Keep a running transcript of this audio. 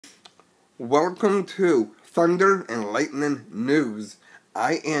Welcome to Thunder and Lightning News.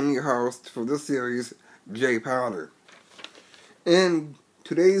 I am your host for this series, Jay Potter. In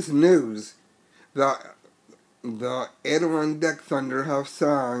today's news, the Adirondack Thunder have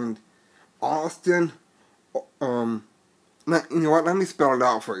signed Austin, you know what, let me spell it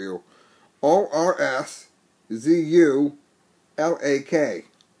out for you. Orszulak.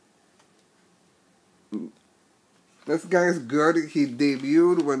 This guy's good. He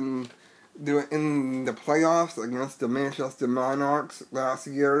debuted in the playoffs against the Manchester Monarchs last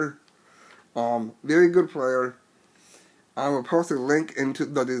year. Very good player. I will post a link into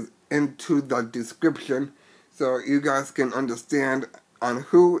the description so you guys can understand on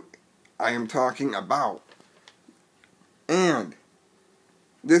who I am talking about. And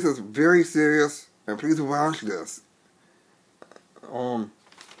this is very serious, and please watch this.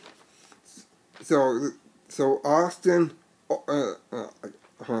 So Austin, Orszulak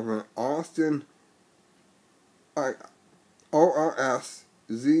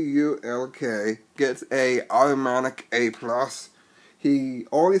gets a automatic A+. He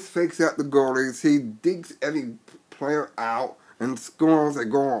always fakes out the goalies. He digs every player out and scores a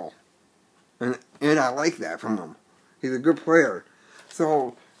goal. And I like that from him. He's a good player.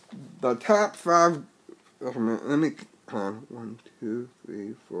 So the top five, let me, 1, 2,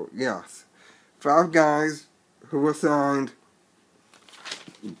 3, 4, yes. 5 guys who were signed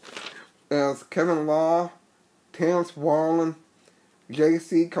as Kevin Law, Terrence Wallen,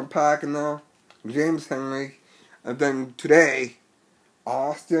 J.C. Compagno, James Henry, and then today,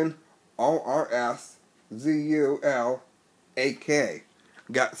 Austin, Orszulak,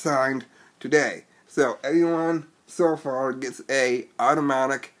 got signed today. So everyone so far gets a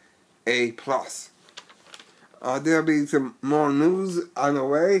automatic A+. There'll be some more news on the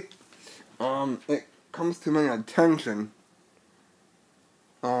way. It comes to my attention,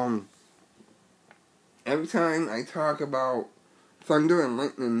 every time I talk about Thunder and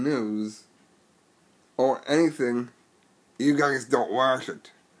Lightning News, or anything, you guys don't watch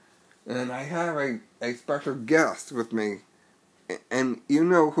it. And I have a special guest with me, and you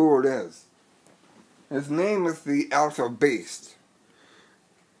know who it is. His name is the Alpha Beast.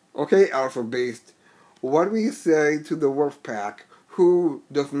 Okay, Alpha Beast, what do you say to the Wolf Pack who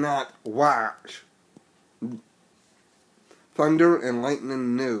does not watch Thunder and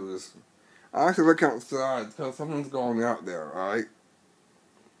Lightning News? I have to look outside because something's going out there, alright?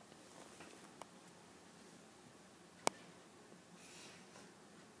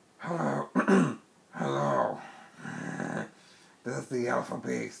 Hello. Hello. This is the Alpha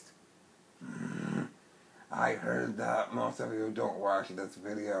Beast. I heard that most of you don't watch this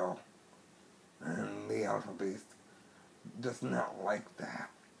video. And the Alpha Beast does not like that.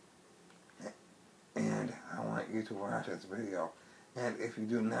 And I want you to watch this video. And if you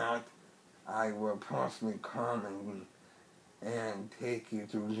do not, I will personally come and take you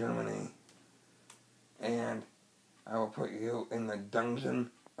to Germany. And I will put you in the dungeon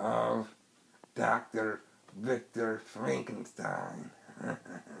of Dr. Victor Frankenstein.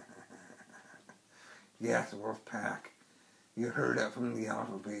 Yes, Wolfpack. You heard it from the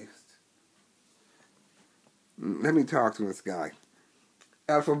Alpha Beast. Let me talk to this guy.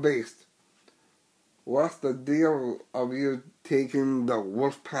 Alpha Beast, what's the deal of you taking the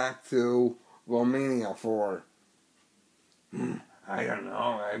Wolfpack to Romania for? I don't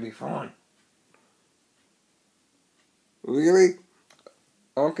know, that'd be fun. Really?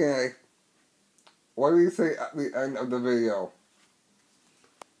 Okay. What do you say at the end of the video?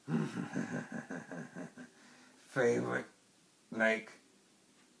 Favorite, like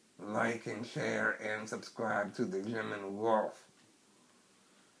and share and subscribe to the German Wolf.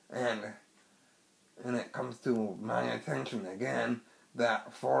 And it comes to my attention again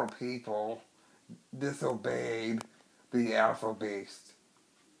that 4 people disobeyed the Alpha Beast.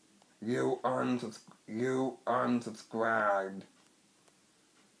 You unsubscribed.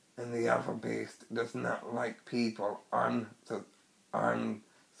 And the Alpha Beast does not like people unsubscribing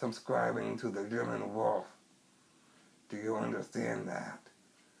to the German Wolf. Do you understand that?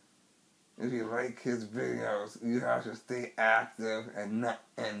 If you like his videos, you have to stay active and not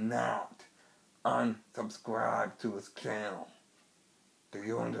unsubscribe to his channel. Do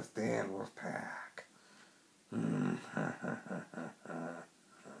you understand, Wolfpack?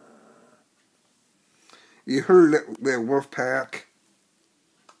 You heard that, Wolfpack?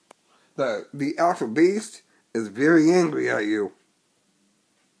 The Alpha Beast is very angry at you.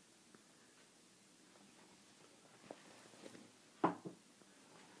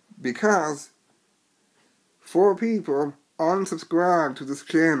 Because 4 people unsubscribed to this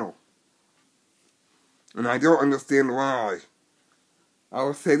channel. And I don't understand why. I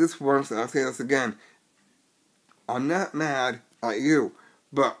will say this once and I'll say this again. I'm not mad at you,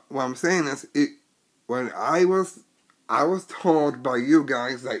 but what I'm saying is, when I was told by you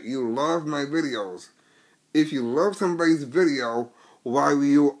guys that you love my videos. If you love somebody's video, why were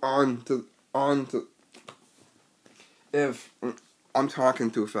you on to? If I'm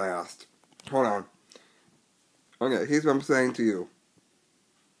talking too fast, hold on. Okay, here's what I'm saying to you.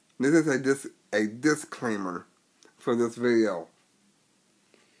 This is a disclaimer for this video.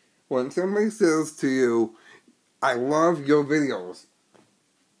 When somebody says to you, "I love your videos,"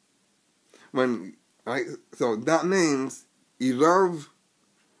 so that means you love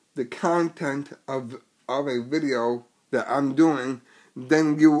the content of a video that I'm doing,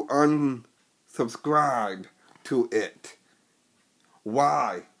 then you unsubscribe to it.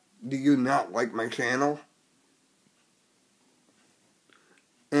 Why? Do you not like my channel?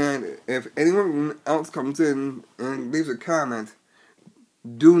 And if anyone else comes in and leaves a comment,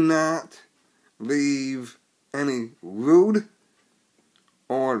 do not leave any rude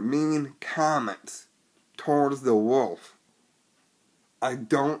or mean comments towards the wolf. I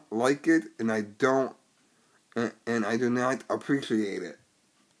don't like it, and I do not appreciate it.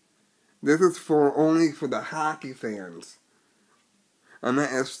 This is only for the hockey fans. And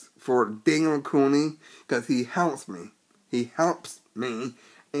that is for Daniel Cooney, because he helps me. He helps me.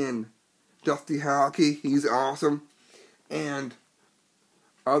 And Dusty Hockey, he's awesome. And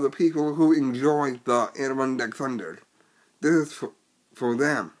other people who enjoy the Adirondack Thunder. This is for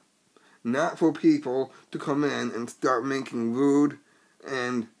them. Not for people to come in and start making rude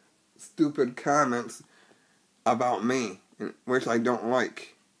and stupid comments about me, which I don't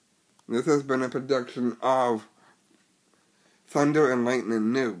like. This has been a production of Thunder and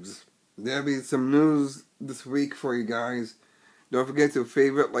Lightning News. There'll be some news this week for you guys. Don't forget to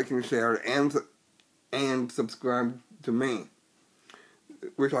favorite, like, and share, and subscribe to me.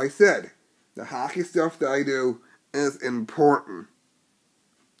 Which I said, the hockey stuff that I do is important.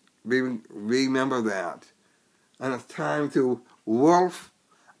 Remember that. And it's time to wolf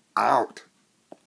out.